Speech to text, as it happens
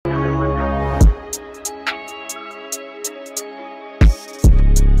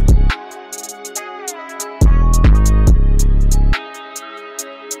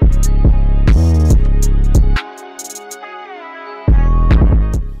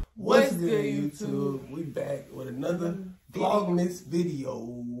good, YouTube? We back with another Vlogmas video.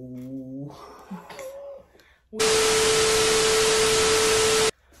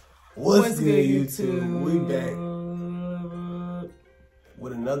 What's good, YouTube? We back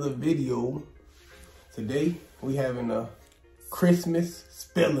with another video. Today, we having a Christmas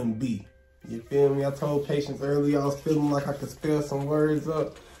spelling bee. You feel me? I told Patience earlier I was feeling like I could spell some words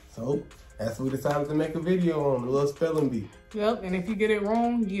up. So, that's what we decided to make a video on, a little spelling bee. Yep, and if you get it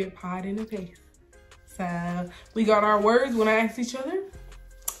wrong, you get pied in the face. So, we got our words when I asked each other.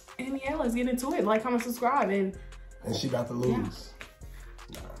 And yeah, let's get into it. Like, comment, subscribe, and she about to lose.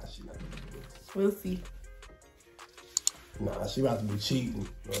 Yeah. Nah, she not gonna lose. We'll see. Nah, she about to be cheating.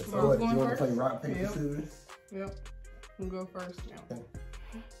 So what, you want to play rock, paper, scissors? Yep. We'll go first now. Okay.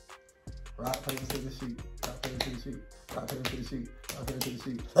 Rock, paper, scissors, shoot. Rock, paper, scissors, shoot. Rock, paper, scissors, shoot. Rock, paper, scissors,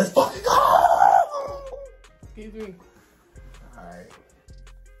 shoot. Let's fucking go! Excuse me. Alright.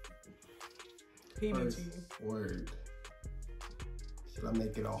 He been cheating. Word. Should I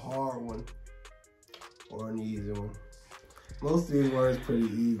make it a hard one or an easy one? Most of these words pretty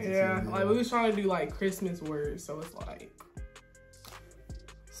easy. Yeah, like we was trying to do like Christmas words, so it's like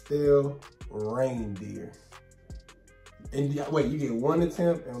still reindeer. And wait, you get one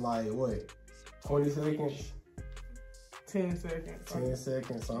attempt in like what? 20 seconds? 10 seconds. 10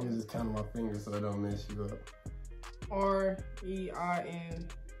 seconds. So I'm just counting my fingers so it don't mess you up. R-E-I-N-D-E-R.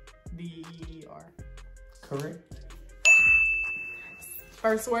 Correct.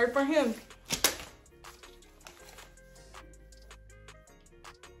 First word for him.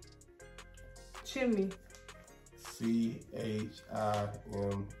 Chimney. C-H-I-M-E-Y.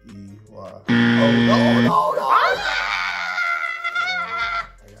 Oh, no. I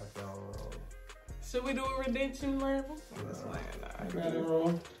got that wrong. Should we do a redemption level? I got it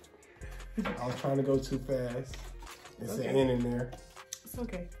wrong. I was trying to go too fast. It's an N in there. It's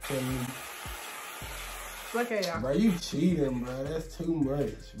okay. It's okay, y'all. Bro, you cheating, bro. That's too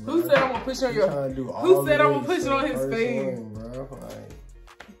much, bro. Who said I'm gonna push on your... Who said I'm gonna push it on his face? Bro. Like...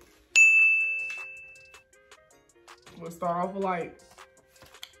 We'll start off with like,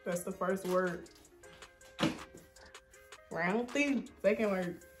 that's the first word. Round two, second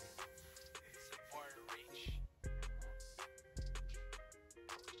word.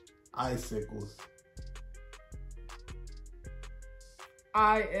 Icicles.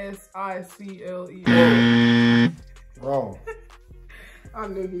 I-S-I-C-L-E. Wrong. I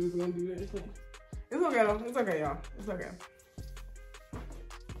knew he was gonna do that. It's okay though. It's okay, y'all. It's okay.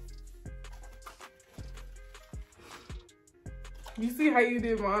 You see how you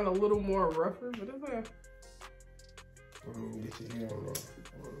did mine a little more rougher, but it's okay. Let me get your hair in there.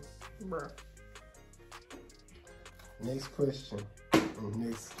 Bruh. Next question.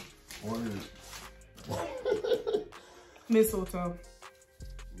 Next word. Mistletoe.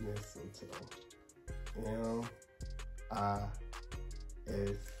 Mistletoe. M-I-S-L.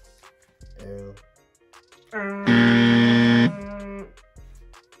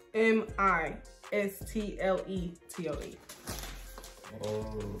 M-I-S-T-L-E-T-O-E.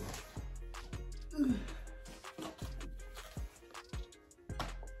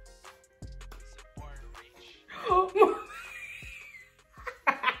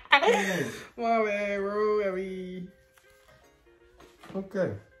 My bad, bro.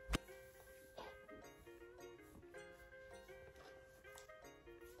 Okay.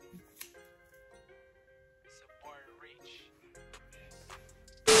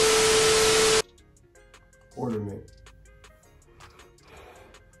 Ornament.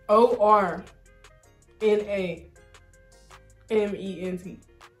 O-R-N-A-M-E-N-T.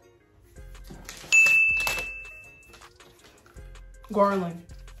 Garland.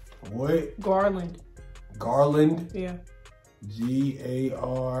 What? Garland. Garland? Yeah. G-A-R-L-A-N-D?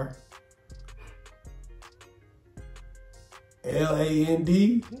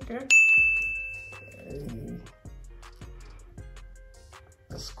 Okay. Hey.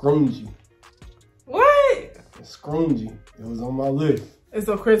 A scrungy. What? A scrungy. It was on my list. It's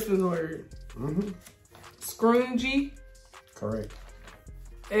a Christmas word. Mm-hmm. Scrungy. Correct.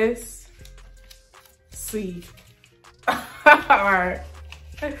 S-C. Alright.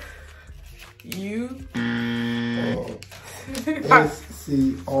 You. S-C-R-O-O-G-E.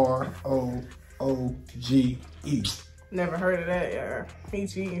 Never heard of that, yeah. He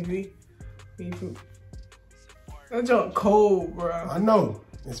cheating, G. He too. That junk cold, bro. I know.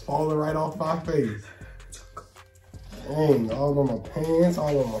 It's falling right off my face. Dang, all on my pants,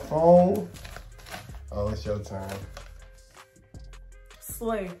 all on my phone. Oh, it's your turn.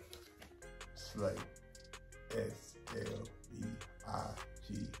 Slay. Slay. S-L-E-I-G-H.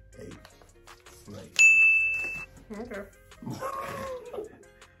 Slay. Okay.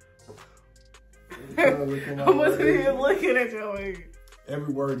 I wasn't even looking at your head.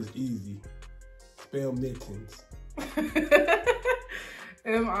 Every word is easy. Spell mittens.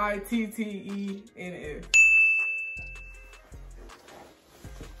 M-I-T-T-E-N-S.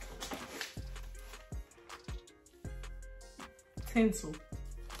 Tinsel.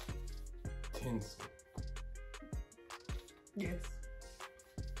 Tinsel. Yes.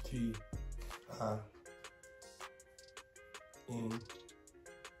 T-I-N-S-I-L.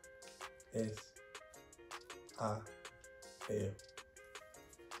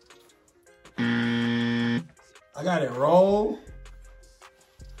 I got it wrong.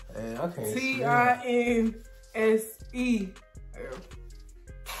 Man, I can't T-I-N-S-E-L.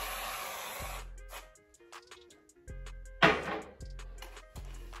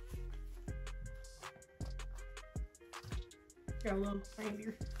 Got a little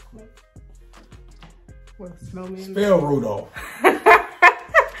reindeer. Well, snowman. Spell Rudolph.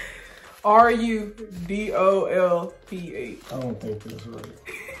 R-U-D-O-L-P-H. I don't think that's right.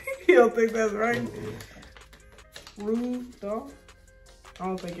 You don't think that's right? Rudolph? I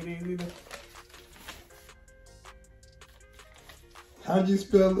don't think it is either. How'd you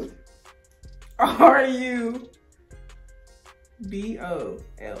spell it? R-U-D-O-L-P-H.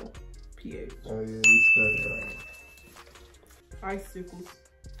 Oh yeah, you spelled it right. Icicles.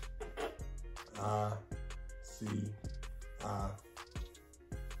 I-C-I-C-L-E-S.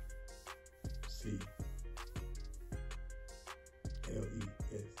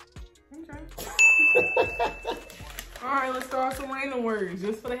 Okay. All right, let's start some random words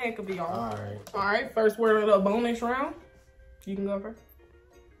just for the heck of it, y'all. All right. All right, first word of the bonus round. You can go first.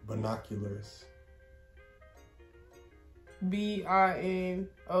 Binoculars.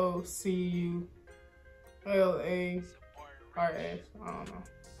 B-I-N-O-C-U-L-A-R-S. I don't know.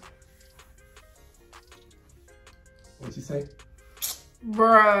 What'd you say?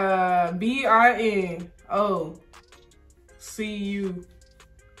 Bruh. B-I-N-O-C-U-L-A-R-S.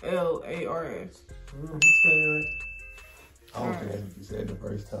 You said it right. I don't think that's what you said the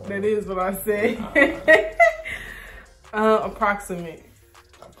first time. That is what I said. Approximate.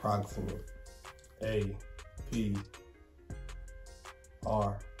 Approximate. A-P-R.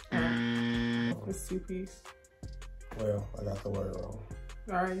 It's two piece. Well, I got the word wrong.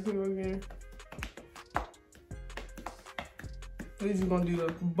 All right, here we go again. At least you're gonna do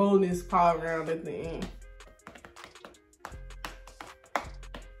the bonus power round at the end. I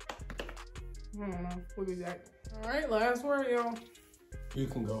don't know. What is that? All right, last word, y'all. You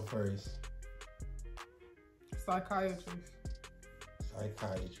can go first. Psychiatrist.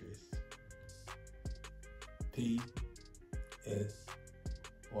 Psychiatrist. P-S-Y-C.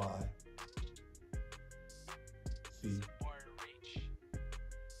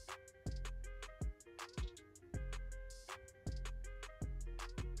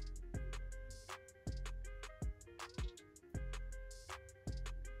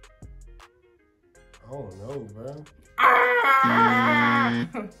 I don't know, bro. Ah!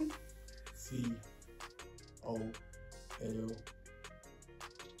 C-O-L-I-G-S-T.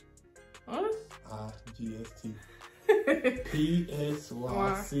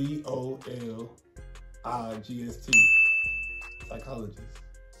 P-S-Y-C-O-L-I-G-S-T. Psychologist.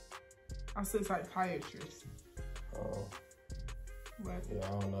 I said psychiatrist. Oh. But Yeah, I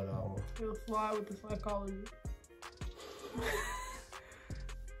don't know that one. it'll fly with the psychologist.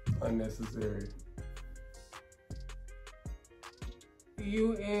 Unnecessary.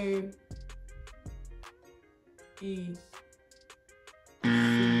 U-N-E.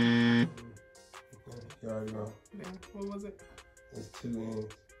 You already know. Yeah, what was it? It's 2 N's.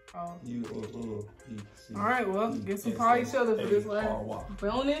 Oh. U-N-N-E-C. All right, well, get some call each other for this last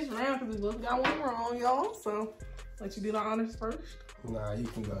bonus round because we both got one wrong, y'all. So, let you do the honors first. Nah, you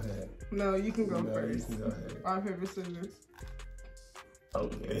can go ahead. No, you can go No, first. you can go ahead. Rock, paper, scissors.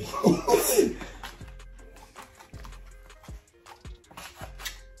 Okay.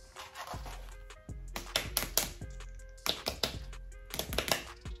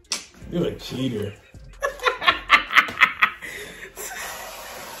 You're a cheater.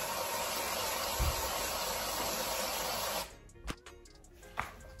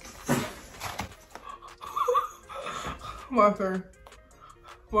 My turn.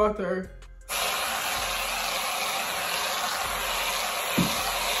 My turn.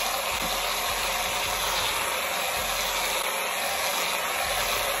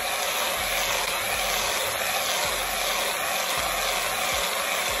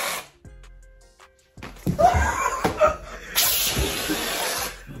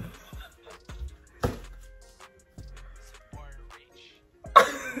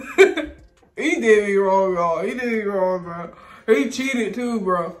 He did me wrong, y'all. He did me wrong, bro. He cheated too,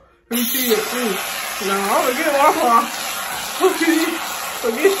 bro. Appreciate it too. No, I'm gonna get one more.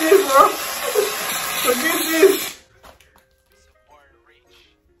 Forget this, bro. Forget this.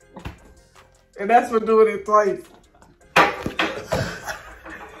 And that's for doing it twice.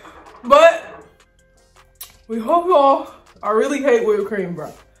 But we hope y'all. I really hate whipped cream,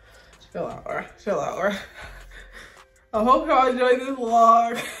 bro. Chill out, alright. Chill out, alright. I hope y'all enjoyed this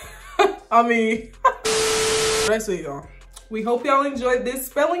vlog. I mean, that's it, y'all. We hope y'all enjoyed this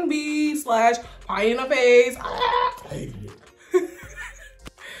spelling bee / pie in the face. I hated it.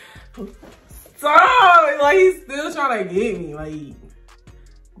 Stop! Like, he's still trying to get me, like.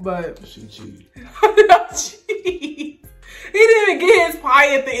 But she cheated. Not cheat. He didn't even get his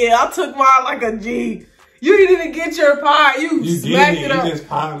pie at the end. I took mine like a G. You didn't even get your pie. You smacked it up. You just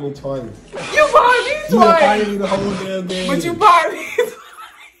pied me twice. You pied me twice. You pied me the whole damn game. But you pied me twice.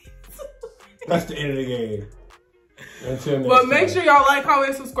 That's the end of the game. Until next But make time. sure y'all like,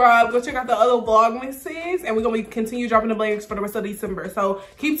 comment, subscribe. Go check out the other Vlogmases. And we're going to continue dropping the blanks for the rest of December. So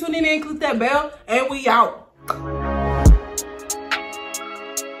keep tuning in, click that bell, and we out.